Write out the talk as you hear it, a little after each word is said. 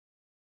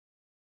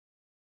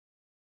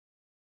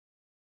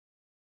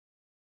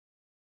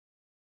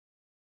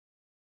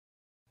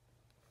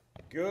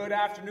Good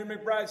afternoon,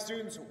 McBride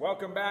students.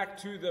 Welcome back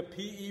to the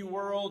PE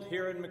world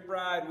here in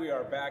McBride. We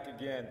are back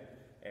again,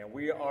 and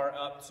we are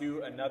up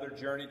to another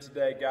journey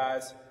today,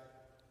 guys.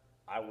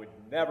 I would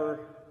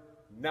never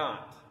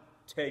not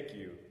take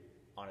you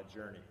on a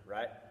journey,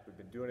 right? We've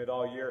been doing it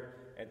all year,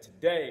 and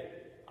today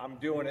I'm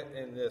doing it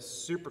in this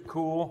super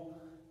cool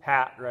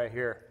hat right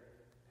here.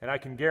 And I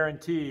can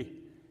guarantee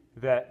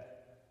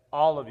that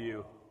all of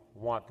you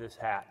want this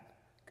hat,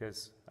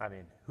 because, I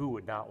mean, who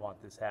would not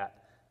want this hat?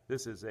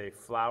 This is a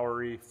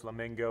flowery,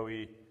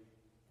 flamingo-y,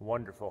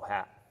 wonderful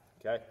hat,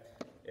 okay?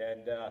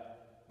 And,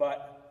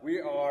 but we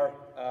are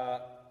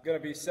going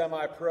to be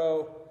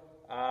semi-pro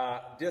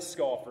disc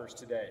golfers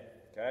today,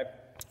 okay?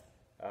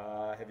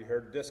 Have you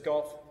heard of disc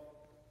golf?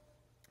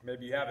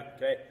 Maybe you haven't,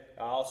 okay?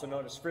 Also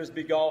known as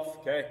Frisbee golf,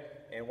 okay?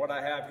 And what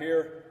I have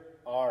here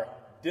are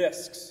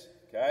discs,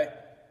 okay?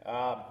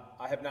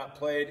 I have not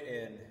played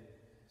in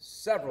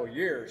several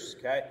years,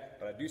 okay?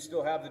 But I do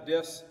still have the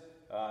discs.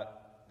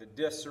 The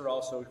discs are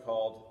also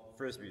called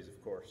Frisbees, of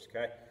course,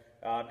 okay?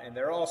 And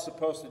they're all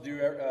supposed to do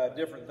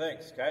different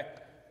things, okay?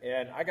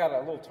 And I got a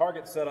little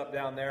target set up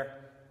down there,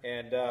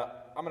 and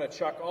I'm going to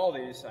chuck all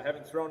these. I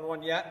haven't thrown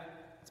one yet.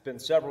 It's been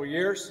several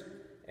years,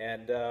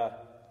 and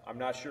I'm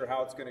not sure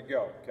how it's going to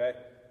go, okay?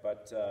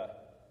 But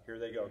here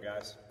they go,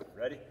 guys.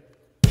 Ready?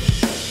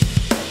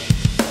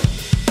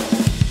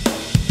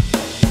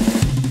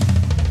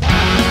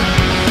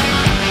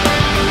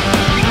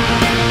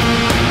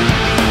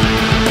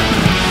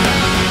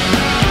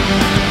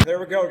 There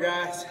we go,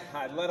 guys.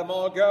 I let them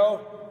all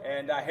go,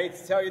 and I hate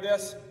to tell you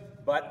this,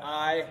 but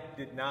I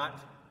did not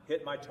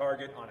hit my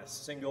target on a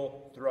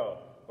single throw.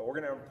 But we're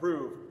going to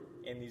improve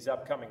in these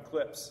upcoming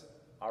clips.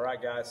 All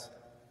right, guys.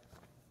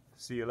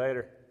 See you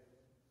later.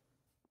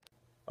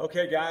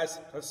 Okay, guys,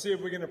 let's see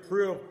if we can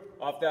improve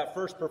off that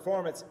first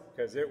performance,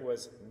 because it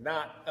was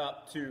not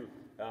up to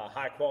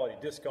high-quality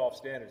disc golf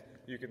standards.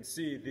 You can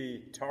see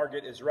the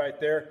target is right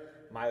there.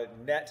 My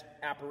net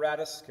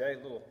apparatus,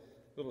 okay,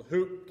 little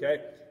hoop,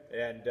 okay.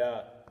 And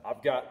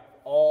I've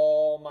got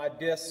all my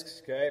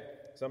discs, okay?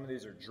 Some of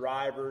these are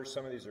drivers,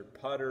 some of these are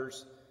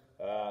putters.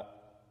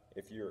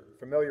 If you're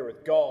familiar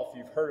with golf,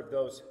 you've heard of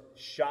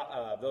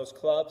those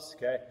clubs,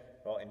 okay?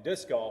 Well, in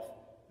disc golf,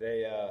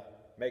 they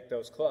make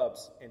those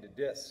clubs into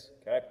discs,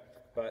 okay?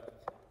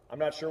 But I'm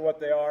not sure what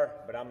they are,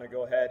 but I'm going to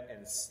go ahead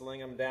and sling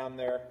them down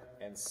there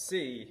and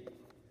see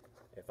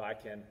if I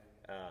can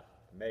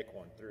make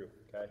one through,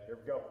 okay? Here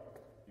we go.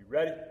 You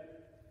ready?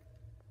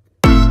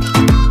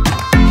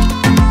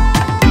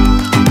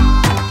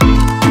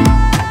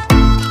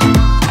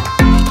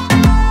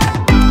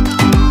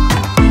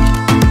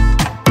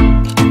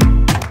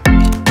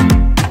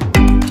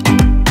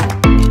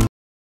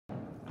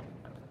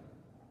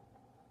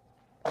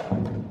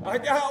 I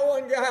got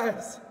one,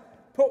 guys.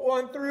 Put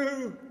one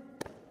through.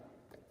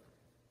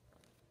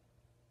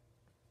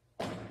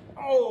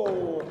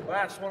 Oh,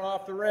 last one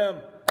off the rim.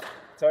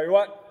 Tell you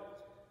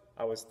what,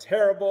 I was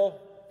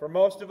terrible for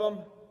most of them,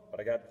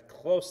 but I got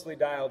closely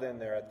dialed in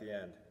there at the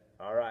end.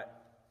 All right.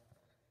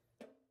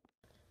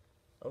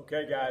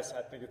 Okay, guys,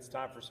 I think it's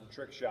time for some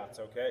trick shots,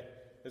 okay?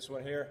 This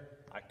one here,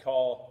 I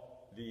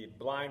call the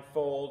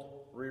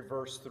blindfold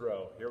reverse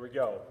throw. Here we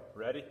go.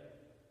 Ready?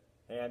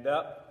 Hand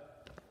up.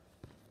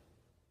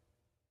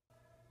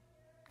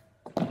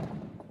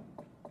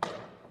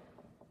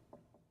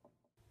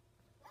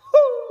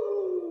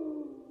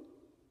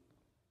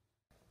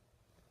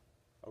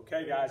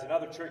 Okay, guys,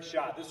 another trick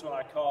shot. This one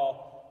I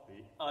call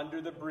the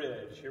under the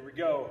bridge. Here we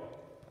go.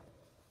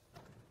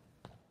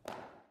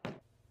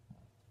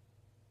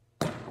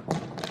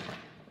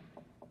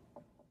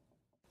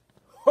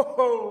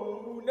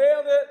 Oh,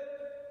 nailed it.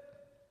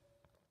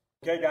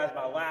 Okay, guys,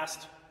 my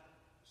last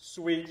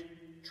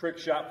sweet trick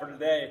shot for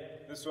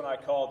today. This one I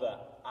call the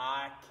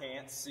I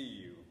can't see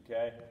you,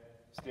 okay?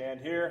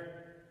 Stand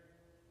here,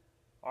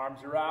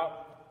 arms are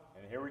out,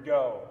 and here we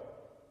go.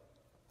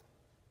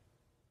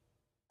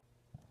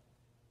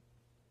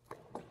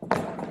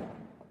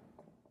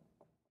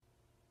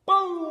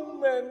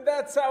 Boom, and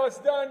that's how it's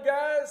done,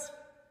 guys.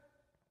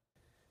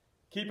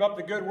 Keep up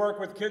the good work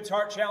with Kids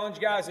Heart Challenge,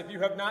 guys. If you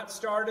have not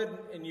started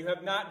and you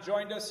have not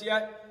joined us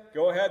yet,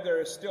 go ahead. There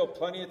is still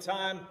plenty of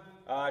time.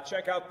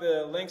 Check out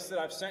the links that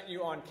I've sent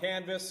you on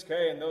Canvas,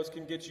 okay, and those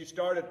can get you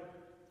started.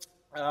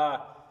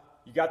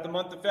 You got the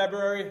month of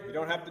February. You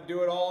don't have to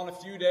do it all in a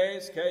few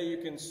days, okay? You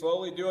can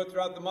slowly do it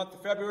throughout the month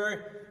of February,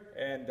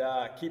 and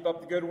keep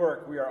up the good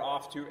work. We are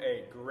off to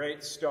a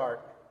great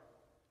start.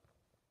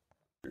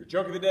 Your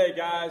joke of the day,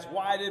 guys.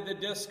 Why did the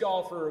disc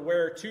golfer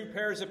wear 2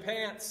 pairs of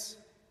pants?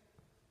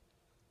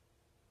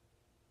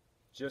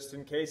 Just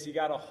in case he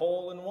got a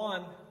hole in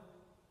one.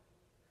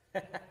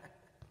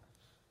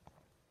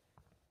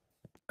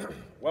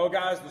 Well,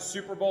 guys, the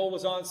Super Bowl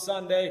was on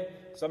Sunday.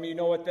 Some of you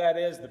know what that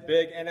is, the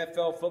big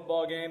NFL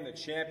football game, the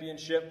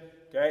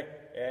championship, okay?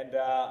 And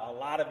a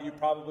lot of you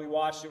probably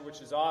watched it,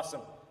 which is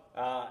awesome.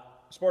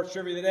 Sports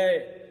trivia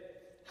today.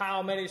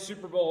 How many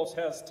Super Bowls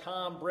has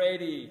Tom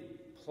Brady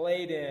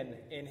played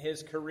in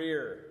his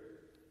career?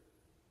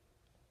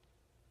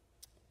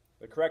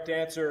 The correct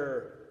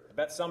answer I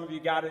bet some of you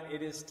got it.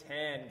 It is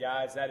 10,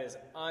 guys. That is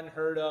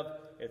unheard of.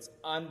 It's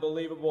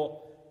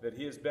unbelievable that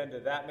he has been to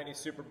that many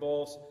Super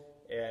Bowls.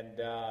 And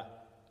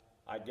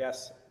I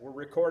guess we're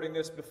recording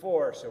this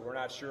before, so we're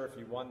not sure if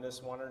he won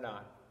this one or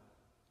not.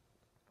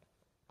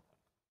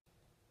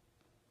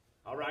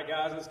 All right,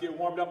 guys, let's get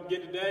warmed up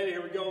again today.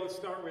 Here we go. Let's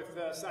start with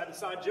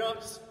side-to-side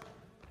jumps.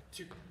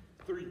 2,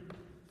 3,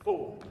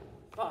 4,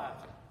 5,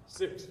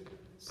 6,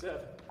 7,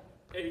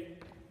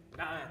 8,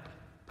 9,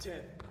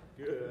 10.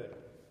 Good.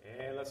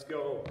 And let's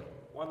go.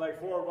 One leg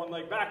forward, one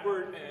leg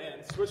backward,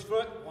 and switch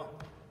foot. 1,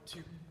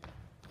 2,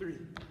 3,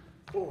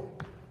 4,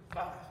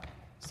 5,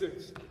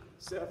 6,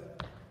 7,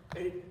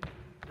 8,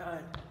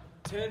 9,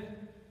 10.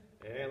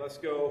 And let's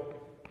go.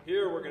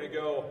 Here we're going to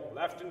go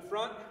left in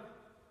front,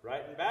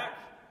 right and back,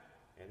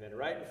 and then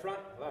right in front,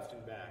 left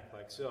and back,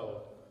 like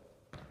so.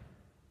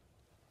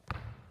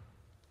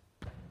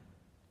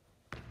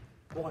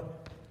 1,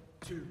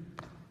 2,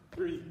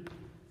 3,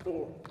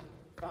 4,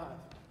 5,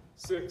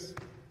 6,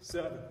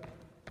 7,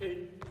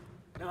 8,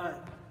 9,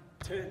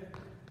 10.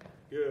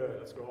 Good.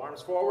 Let's go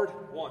arms forward.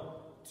 1,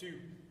 2,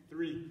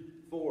 3,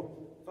 4,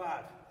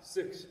 5,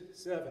 6,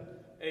 7,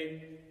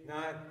 8,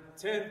 9,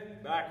 10.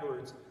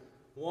 Backwards.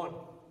 1,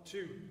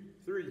 2,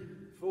 3,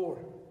 4,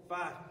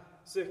 5,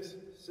 6,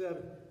 7,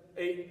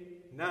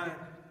 8, 9,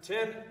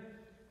 10.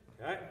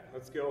 Okay,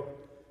 let's go.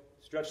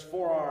 Stretch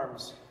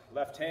forearms.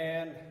 Left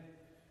hand.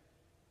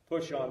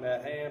 Push on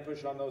that hand.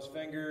 Push on those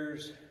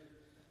fingers.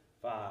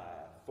 5,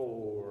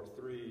 4,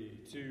 3,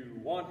 2,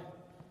 1.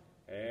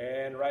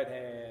 And right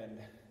hand.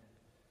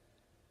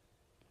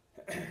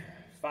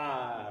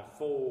 5,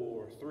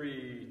 4,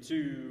 3,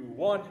 2,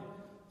 1.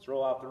 Let's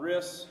roll out the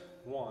wrists.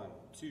 1,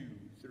 2,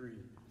 3,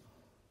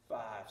 5,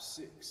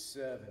 6,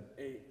 7,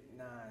 8,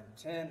 9,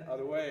 10.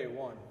 Other way.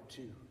 1,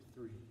 2,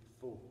 3,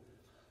 4,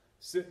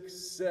 6,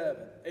 7,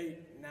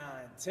 8, 9,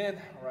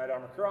 10. Right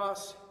arm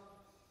across.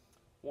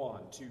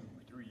 1, 2,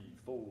 3,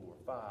 4,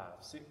 5,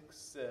 6,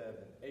 7,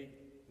 8,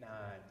 9,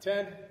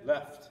 10.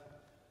 Left.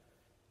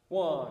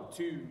 1,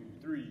 2,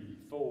 3,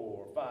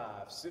 4,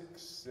 5,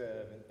 6, 7,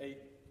 8,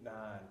 9,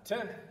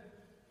 10.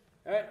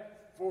 All right,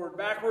 forward,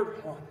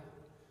 backward. 1,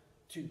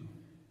 2,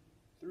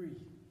 3,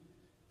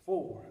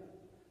 4,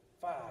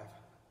 5,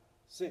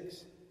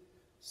 6,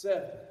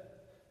 7,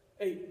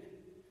 8,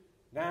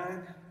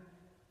 9,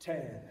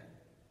 10.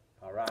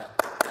 All right.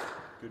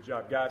 Good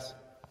job, guys.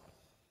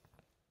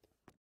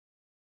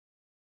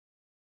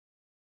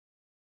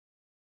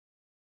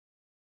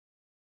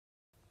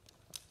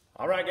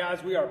 All right,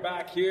 guys, we are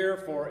back here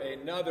for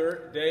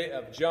another day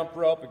of jump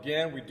rope.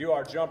 Again, we do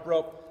our jump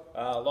rope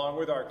along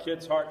with our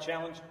Kids Heart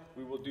Challenge.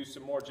 We will do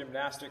some more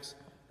gymnastics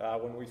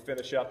when we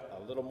finish up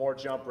a little more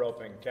jump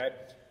roping, okay?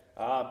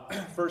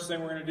 First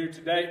thing we're going to do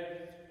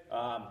today,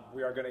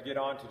 we are going to get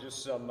on to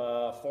just some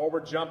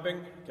forward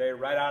jumping, okay,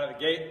 right out of the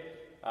gate.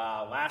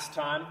 Last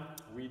time,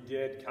 we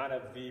did kind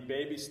of the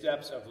baby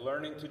steps of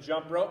learning to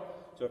jump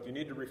rope. So if you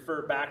need to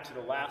refer back to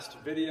the last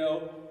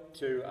video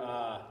to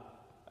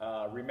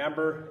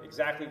remember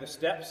exactly the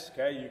steps,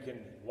 okay, you can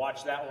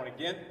watch that one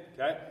again,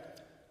 okay?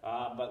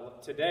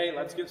 But today,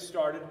 let's get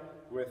started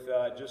with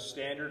just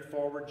standard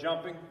forward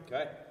jumping,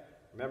 okay?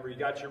 Remember, you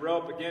got your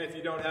rope. Again, if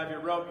you don't have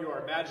your rope, you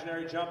are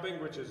imaginary jumping,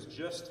 which is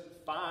just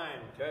fine,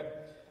 okay?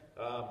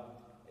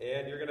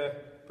 And you're going to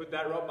put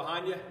that rope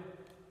behind you.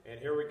 And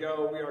here we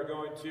go. We are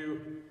going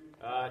to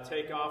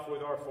take off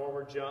with our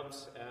forward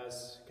jumps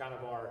as kind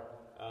of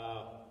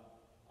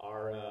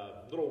our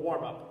little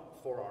warm-up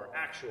for our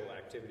actual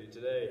activity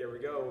today. Here we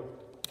go.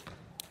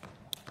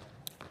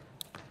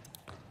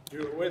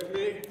 Do it with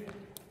me.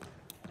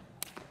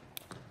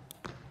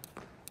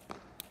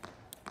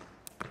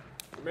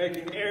 If you're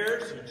making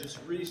errors, you just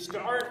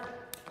restart.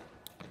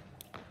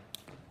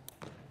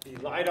 Be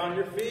light on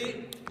your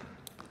feet.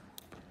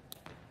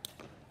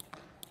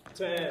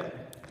 10,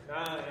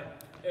 9,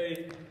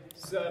 8,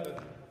 7,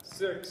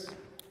 6,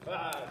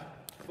 5,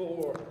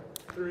 4,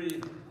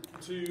 3,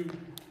 2,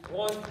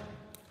 1.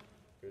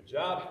 Good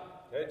job.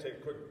 Okay, take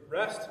a quick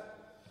rest.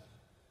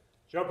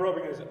 Jump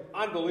roping is an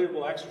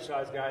unbelievable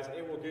exercise, guys.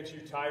 It will get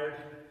you tired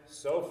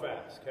so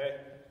fast, okay?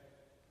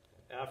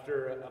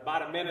 After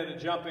about a minute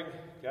of jumping,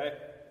 okay,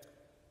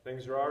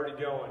 things are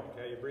already going,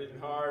 okay? You're breathing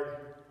hard.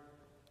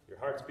 Your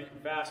heart's beating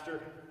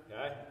faster,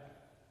 okay?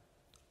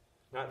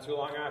 Not too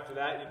long after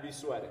that, you'd be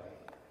sweating.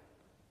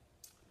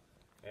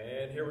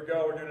 And here we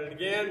go. We're doing it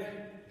again.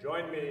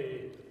 Join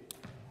me.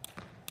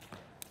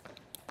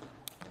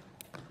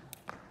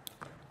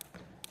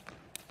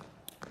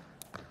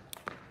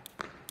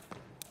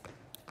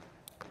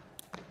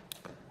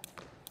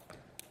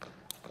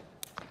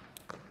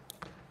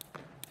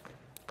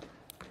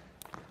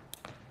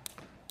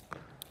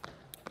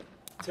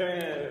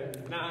 Ten,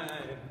 9,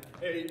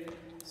 8,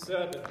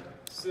 7,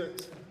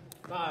 6,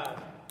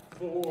 5,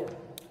 4,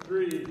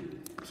 3,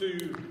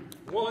 2,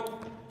 1.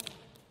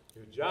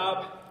 Good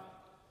job.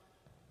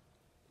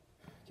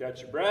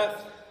 Catch your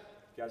breath.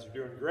 You guys are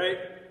doing great.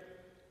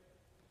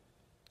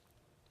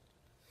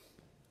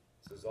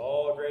 This is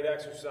all a great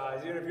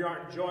exercise. Even if you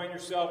aren't enjoying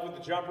yourself with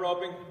the jump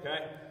roping,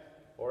 okay,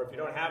 Or if you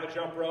don't have a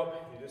jump rope,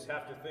 you just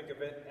have to think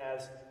of it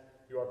as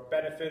you are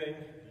benefiting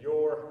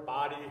your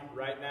body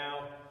right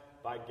now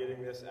by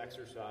getting this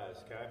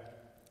exercise, okay?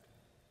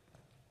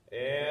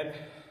 And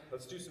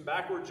let's do some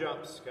backward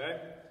jumps,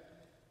 okay?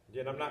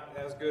 Again, I'm not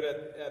as good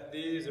at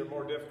these. They're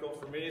more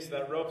difficult for me. So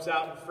that rope's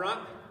out in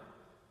front,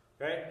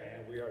 okay?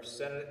 And we are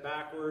sending it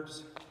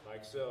backwards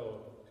like so.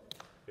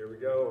 Here we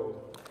go.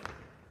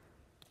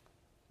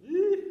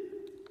 Yee.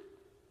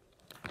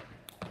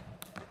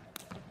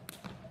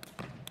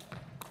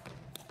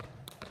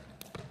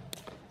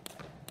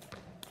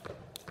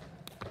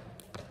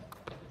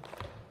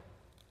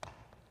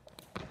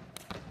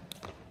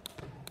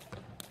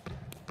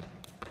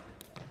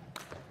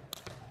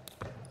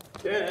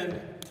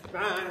 10,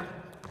 9,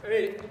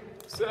 8,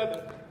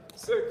 7,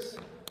 6,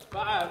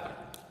 5,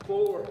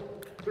 4,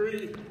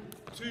 3,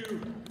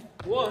 2,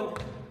 1.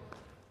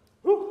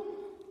 Whew.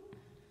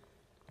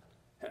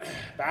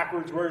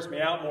 Backwards wears me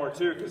out more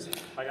too because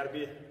I gotta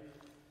be,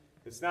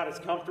 it's not as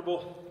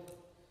comfortable,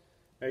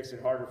 makes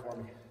it harder for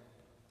me.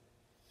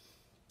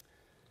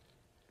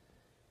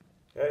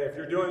 Hey, if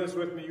you're doing this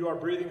with me, you are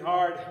breathing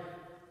hard,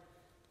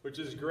 which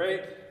is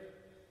great.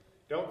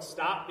 Don't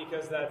stop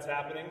because that's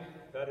happening.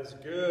 That is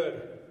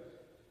good.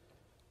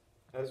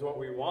 That is what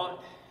we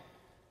want.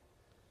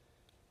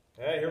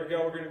 Hey, here we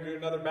go. We're going to do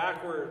another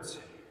backwards.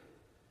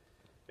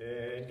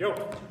 And go.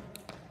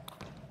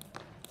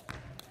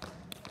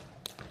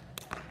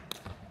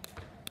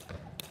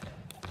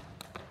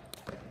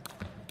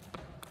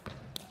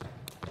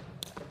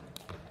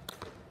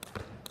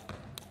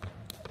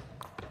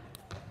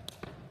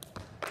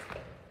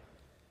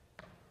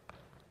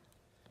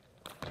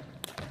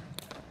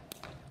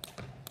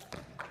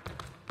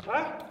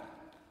 Huh?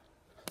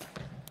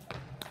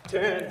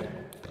 10,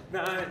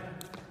 9,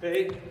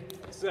 8,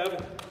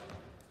 7,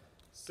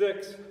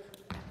 6,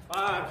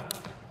 5,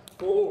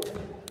 4,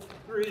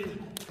 3,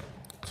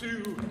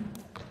 2,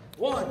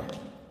 1.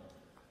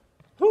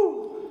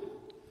 Whew.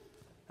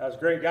 That was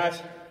great,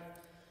 guys.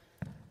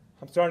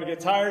 I'm starting to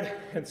get tired,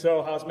 and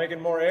so I was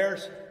making more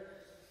airs.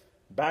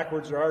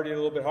 Backwards are already a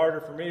little bit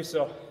harder for me,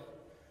 so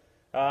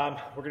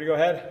we're going to go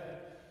ahead,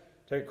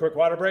 take a quick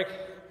water break, and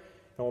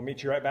we'll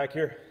meet you right back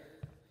here.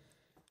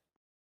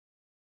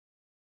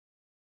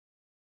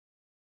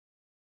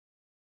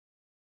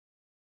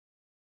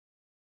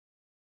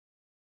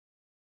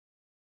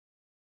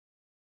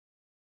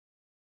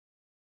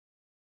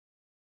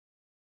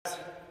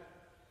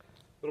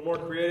 A little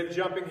more creative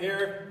jumping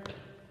here.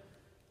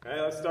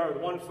 Okay, let's start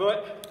with one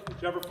foot,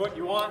 whichever foot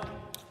you want.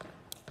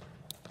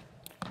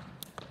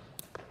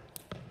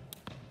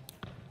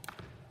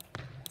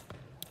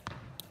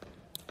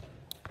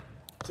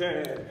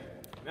 Ten,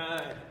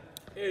 9,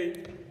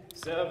 8,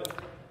 7,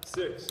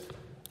 6,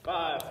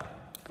 5,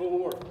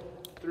 4,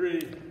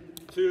 3,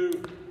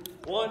 2,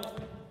 1.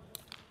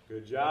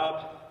 Good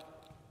job.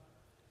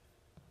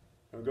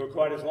 Don't go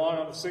quite as long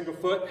on the single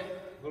foot.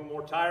 A little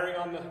more tiring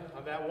on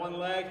that one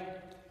leg.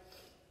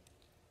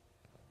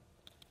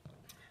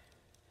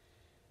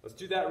 Let's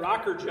do that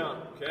rocker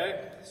jump,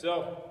 okay?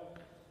 So,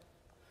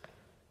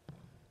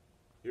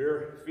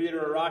 your feet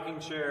are a rocking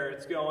chair.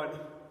 It's going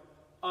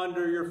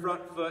under your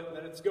front foot, and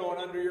then it's going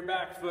under your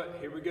back foot.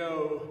 Here we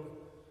go.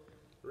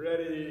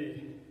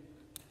 Ready.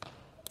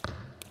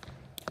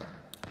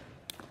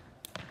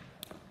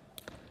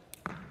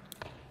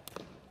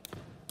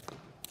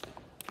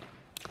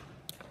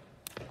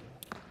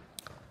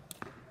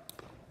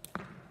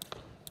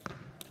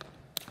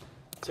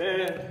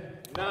 Ten,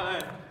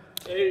 9,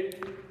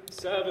 8,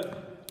 7,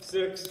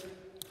 6,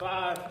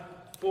 5,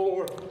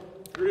 4,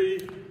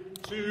 3,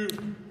 2,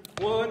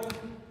 1.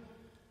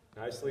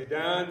 Nicely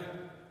done.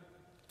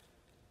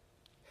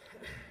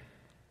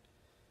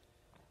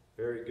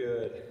 Very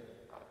good.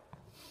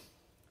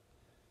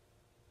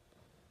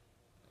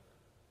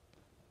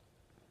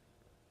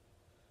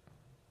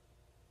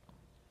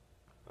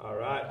 All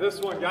right,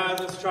 this one, guys,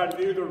 let's try to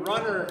do the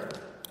runner.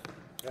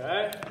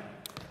 Okay?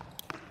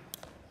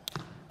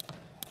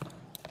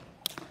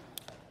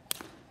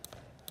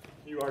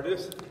 You are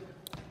just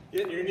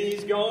getting your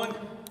knees going,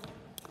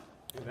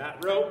 and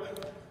that rope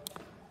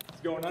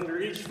is going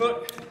under each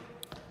foot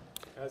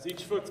as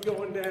each foot's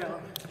going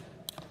down.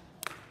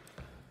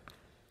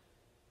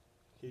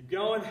 Keep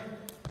going.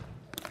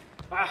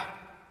 Ah.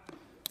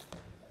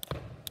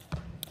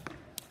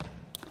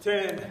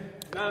 10,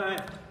 9,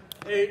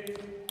 8,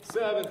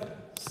 7,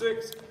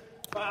 6,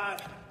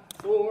 5,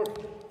 4,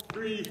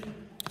 3,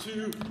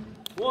 2,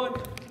 1.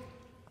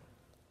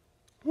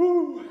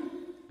 Woo!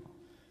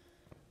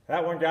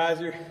 That one,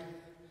 guys, a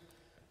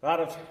lot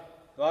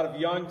of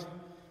young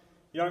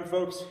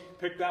folks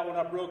picked that one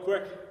up real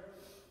quick.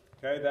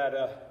 Okay,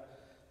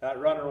 that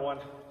runner one.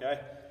 Okay,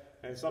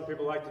 and some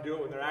people like to do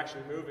it when they're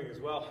actually moving as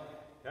well.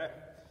 Okay.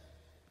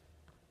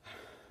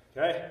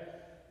 Okay.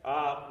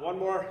 One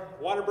more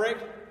water break.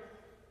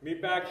 Meet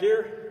back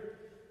here.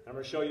 I'm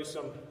going to show you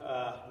some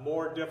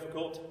more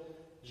difficult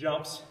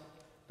jumps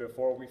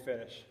before we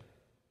finish.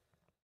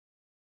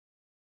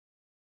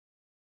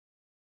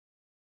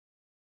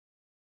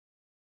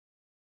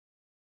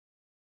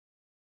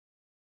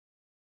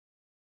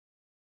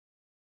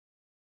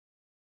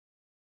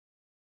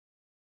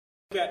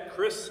 At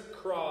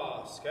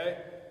crisscross, okay?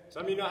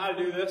 Some of you know how to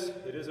do this.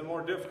 It is a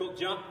more difficult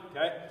jump,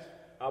 okay?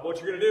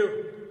 What you're gonna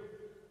do,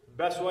 the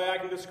best way I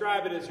can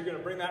describe it is you're gonna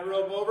bring that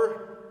rope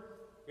over,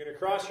 you're gonna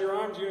cross your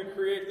arms, you're gonna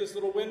create this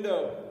little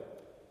window.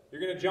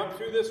 You're gonna jump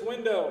through this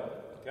window,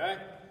 okay?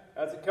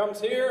 As it comes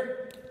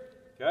here,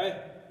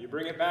 okay, you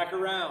bring it back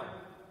around.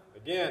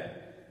 Again,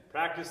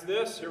 practice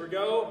this, here we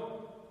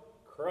go.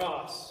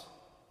 Cross,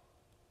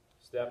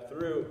 step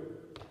through,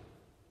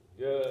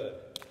 good.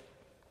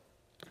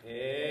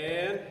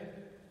 And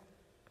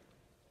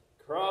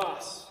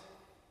cross,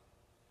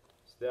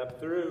 step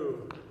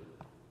through.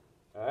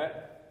 All right,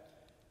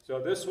 so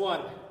this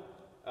one,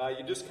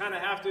 you just kind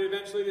of have to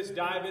eventually just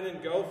dive in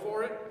and go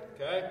for it,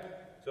 okay?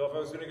 So if I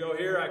was going to go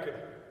here, I could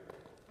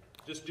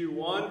just do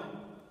one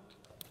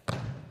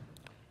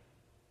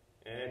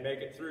and make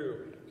it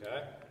through,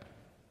 okay?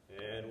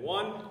 And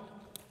one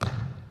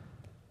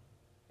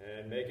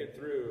and make it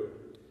through.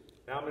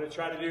 Now I'm going to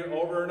try to do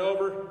over and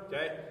over,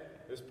 okay?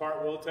 This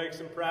part will take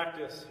some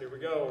practice. Here we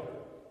go.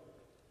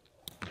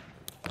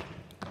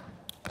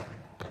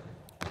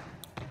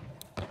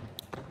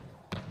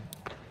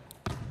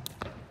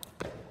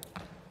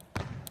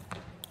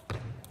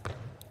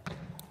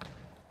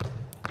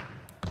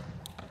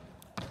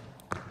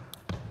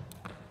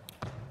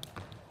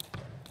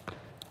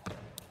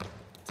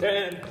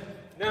 Ten,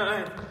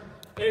 9,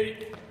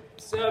 8,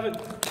 7,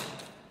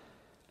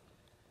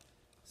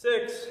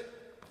 6,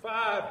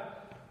 5,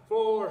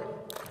 4,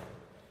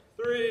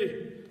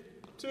 3,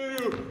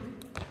 2,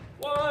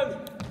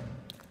 1.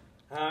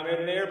 I made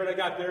an error, but I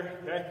got there,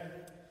 okay?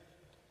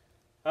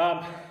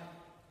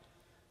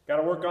 Got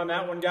to work on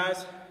that one,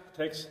 guys.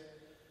 Takes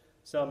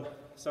some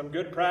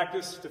good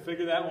practice to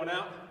figure that one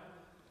out.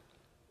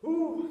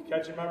 Whew,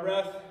 catching my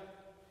breath.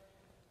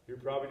 You're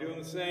probably doing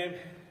the same.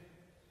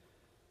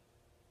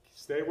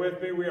 Stay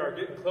with me, we are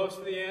getting close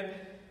to the end.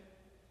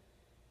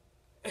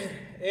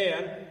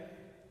 And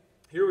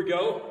here we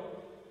go,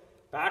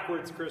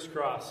 backwards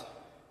crisscross.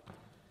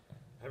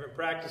 I haven't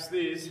practiced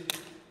these,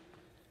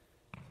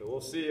 so we'll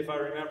see if I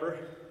remember,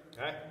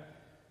 okay?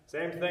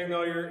 Same thing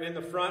though, you're in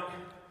the front,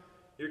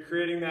 you're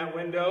creating that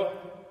window,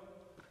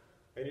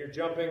 and you're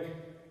jumping.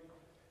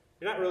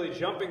 You're not really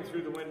jumping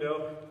through the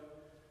window,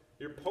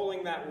 you're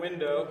pulling that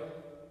window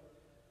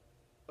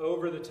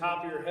over the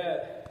top of your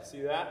head.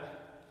 See that?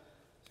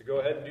 So go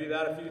ahead and do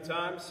that a few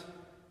times.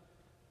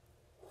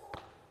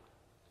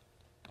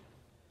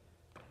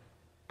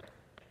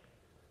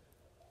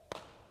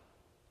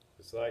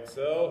 Just like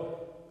so.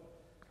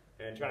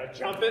 And try to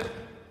jump it.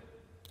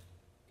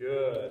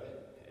 Good.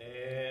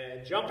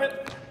 And jump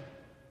it.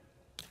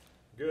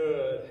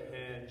 Good.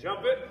 And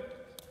jump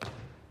it.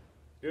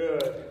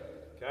 Good.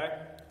 Okay?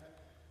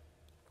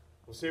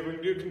 We'll see if we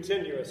can do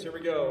continuous. Here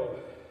we go.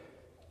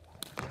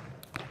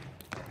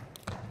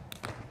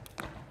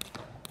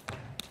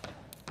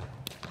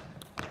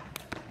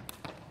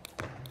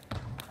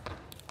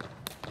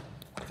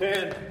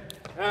 Ten,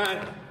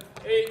 9,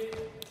 8,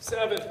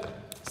 7,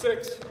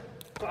 6,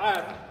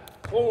 5,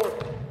 4,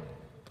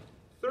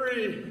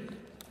 3,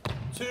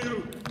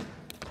 2,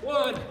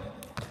 1.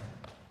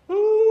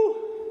 Woo!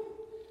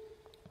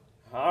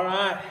 All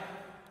right.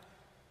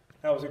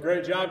 That was a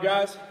great job,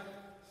 guys.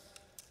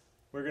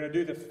 We're going to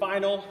do the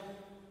final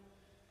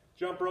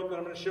jump rope that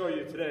I'm going to show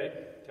you today,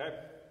 okay?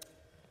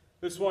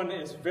 This one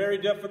is very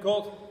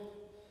difficult.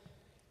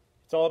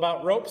 It's all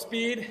about rope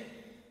speed.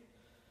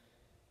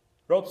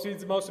 Rope speed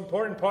is the most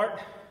important part.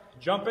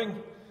 Jumping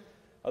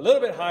a little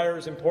bit higher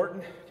is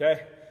important,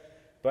 okay?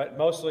 But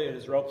mostly it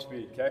is rope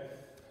speed, okay?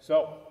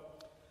 So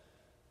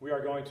we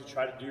are going to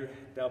try to do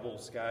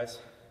doubles, guys.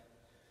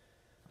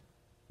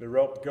 The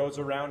rope goes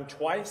around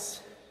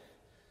twice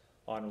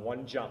on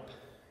one jump,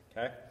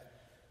 okay?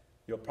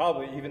 You'll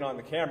probably, even on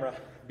the camera,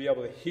 be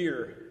able to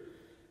hear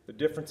the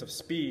difference of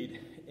speed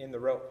in the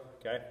rope,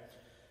 okay?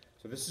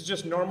 So this is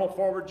just normal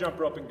forward jump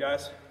roping,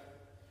 guys.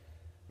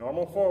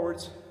 Normal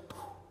forwards.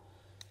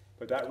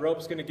 But that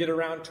rope's going to get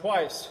around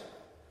twice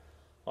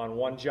on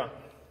one jump,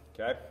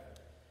 okay?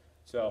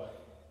 So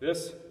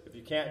this, if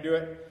you can't do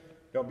it,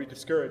 don't be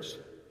discouraged.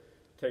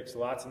 It takes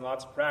lots and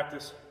lots of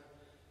practice.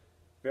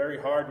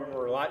 Very hard when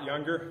we're a lot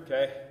younger,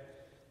 okay?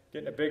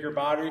 Getting a bigger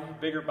body,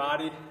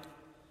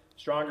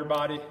 stronger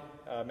body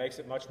makes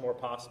it much more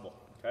possible,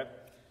 okay?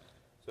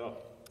 So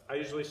I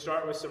usually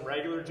start with some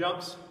regular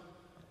jumps.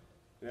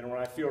 And then when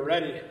I feel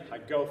ready, I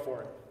go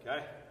for it,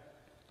 okay?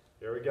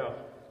 Here we go.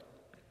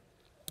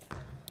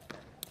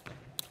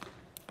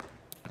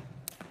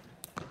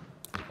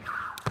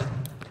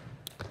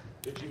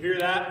 Did you hear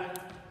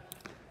that?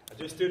 I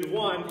just did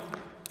one.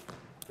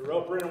 The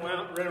rope went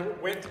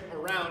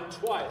around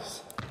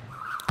twice.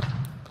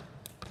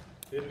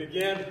 Did it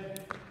again.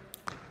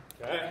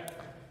 Okay.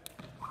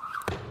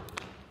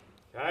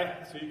 Okay,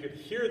 so you could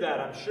hear that,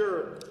 I'm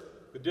sure,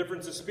 the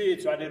difference of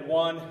speed. So I did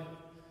one,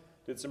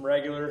 did some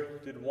regular,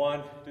 did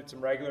one, did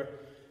some regular.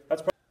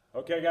 That's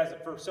okay, guys,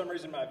 for some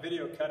reason my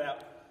video cut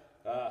out,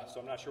 so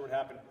I'm not sure what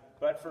happened.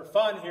 But for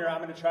fun here,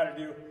 I'm going to try to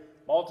do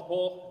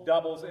multiple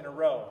doubles in a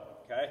row.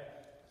 Okay,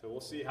 so we'll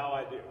see how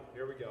I do.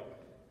 Here we go.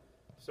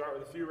 Start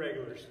with a few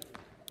regulars.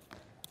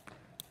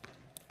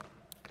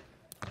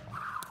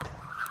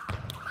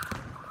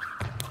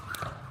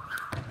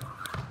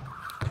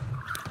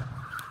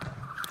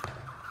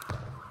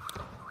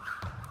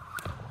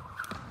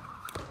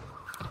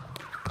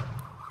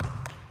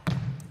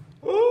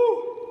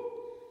 Woo!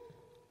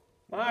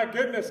 My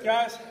goodness,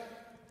 guys.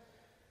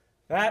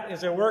 That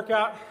is a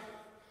workout.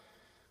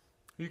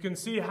 You can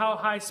see how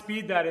high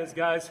speed that is,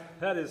 guys.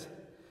 That is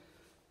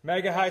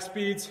mega high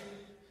speeds.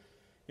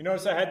 You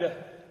notice I had to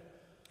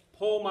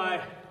pull my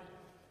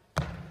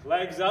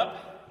legs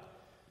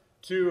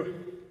up to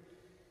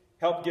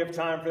help give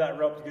time for that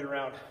rope to get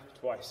around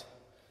twice.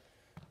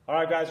 All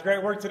right, guys,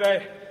 great work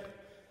today.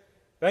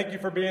 Thank you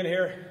for being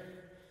here,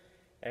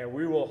 and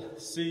we will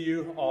see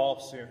you all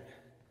soon.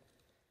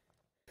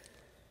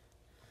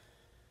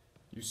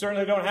 You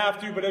certainly don't have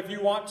to, but if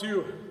you want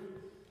to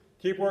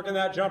keep working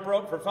that jump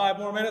rope for 5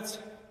 more minutes,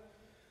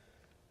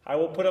 I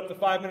will put up the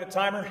 5-minute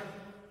timer,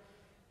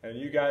 and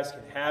you guys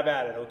can have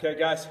at it, okay,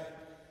 guys?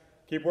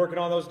 Keep working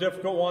on those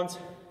difficult ones.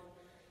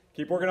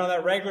 Keep working on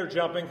that regular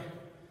jumping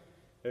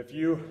if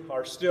you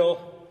are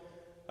still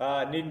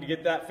needing to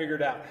get that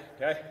figured out,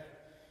 okay?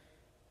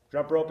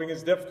 Jump roping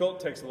is difficult,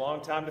 takes a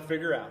long time to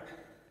figure out.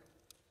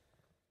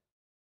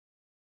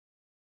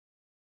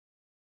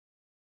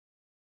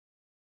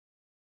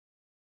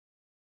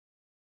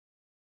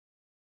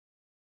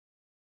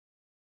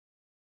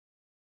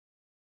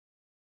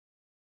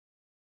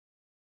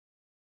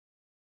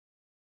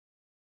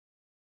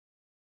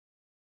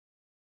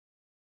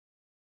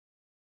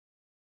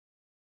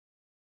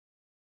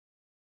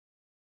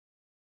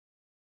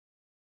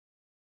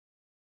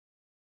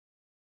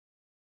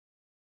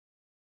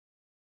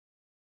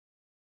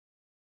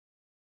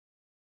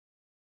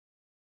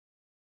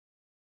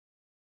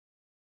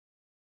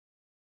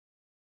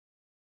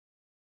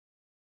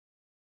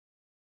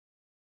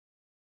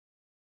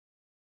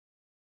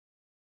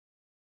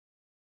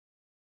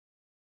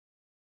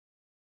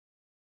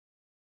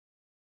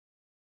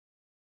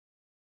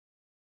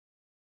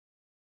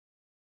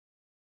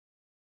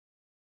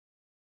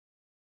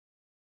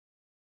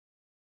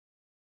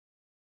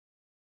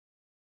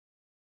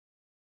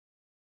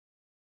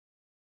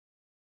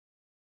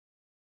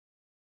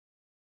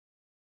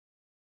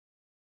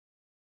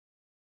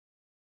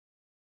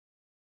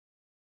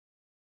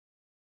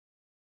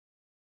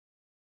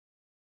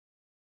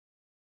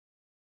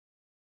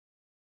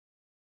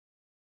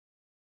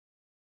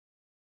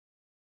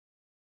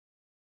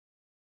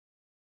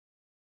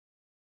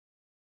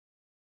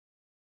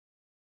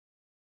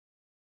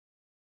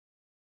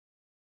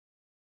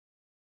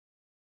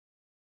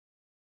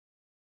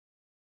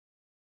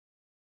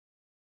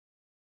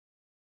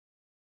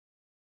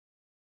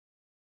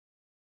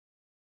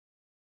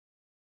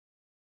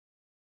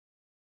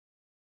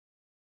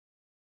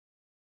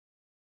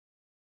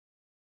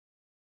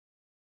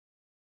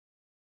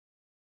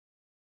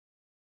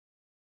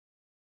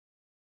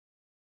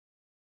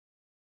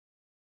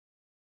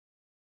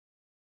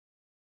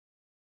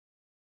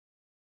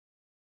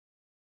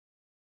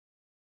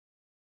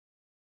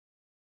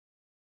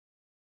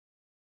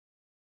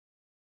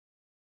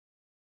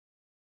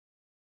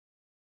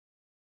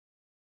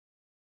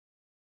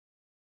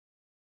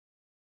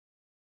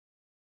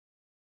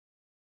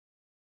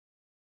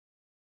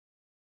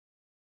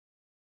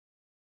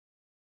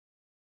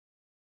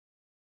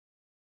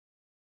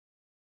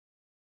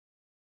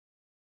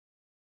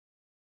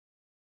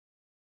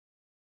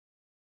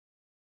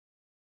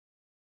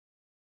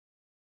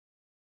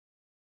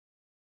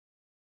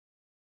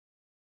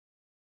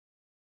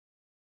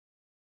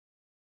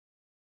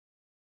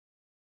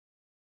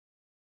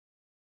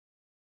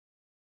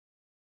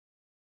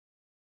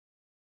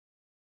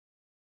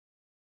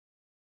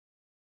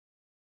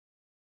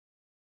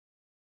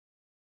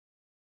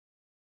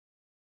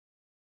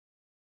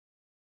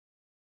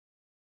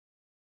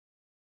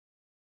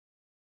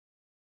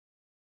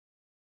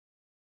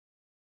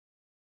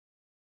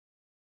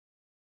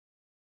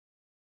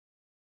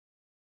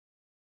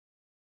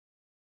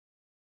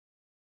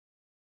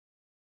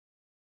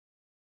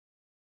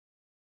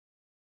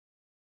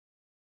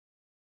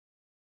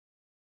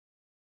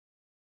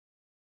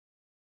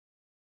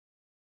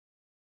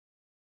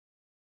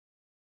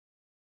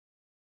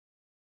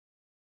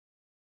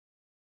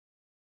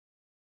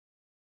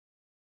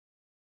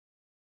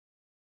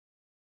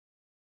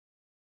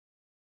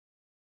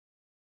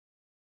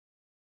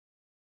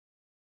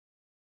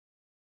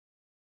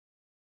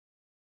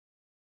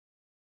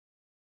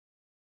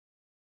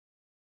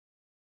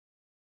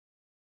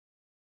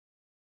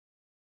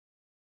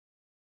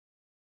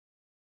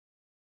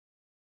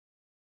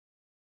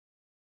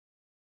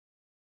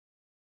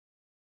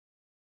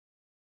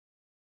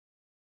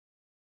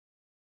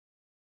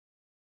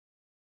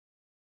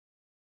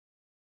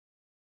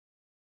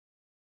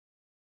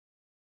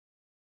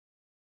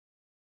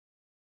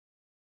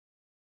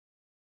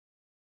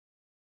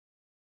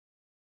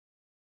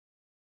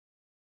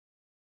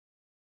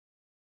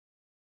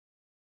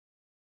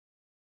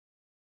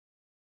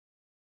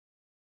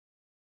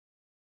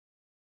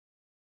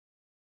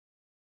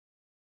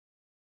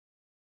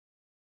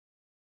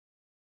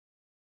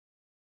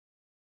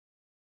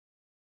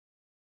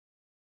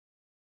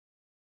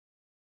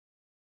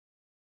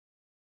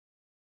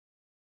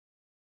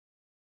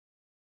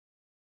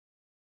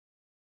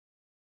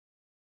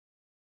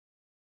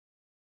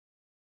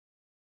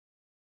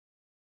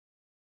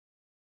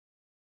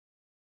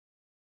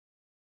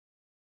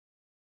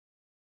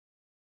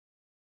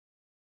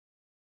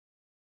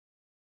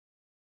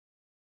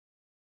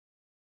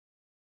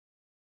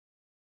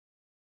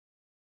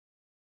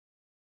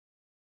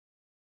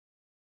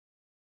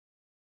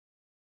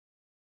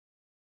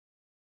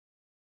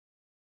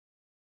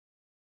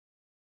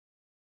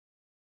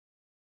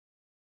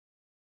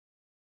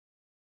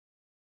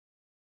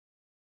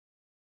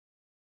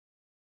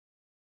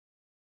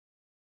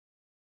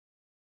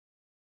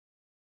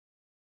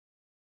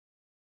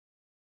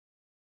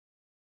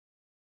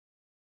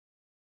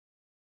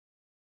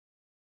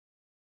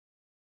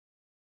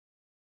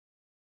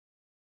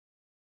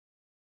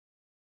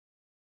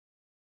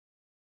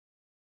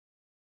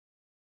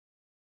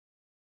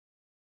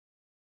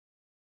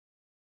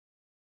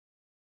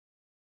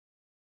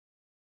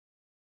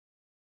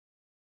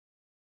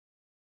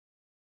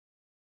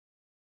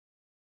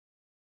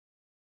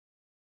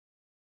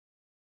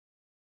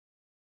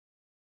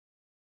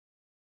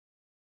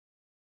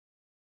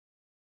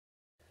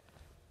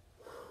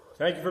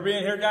 Thank you for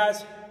being here,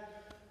 guys.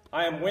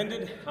 I am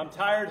winded, I'm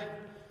tired.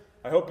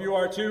 I hope you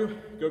are too.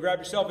 Go grab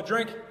yourself a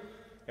drink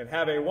and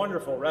have a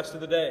wonderful rest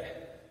of the day.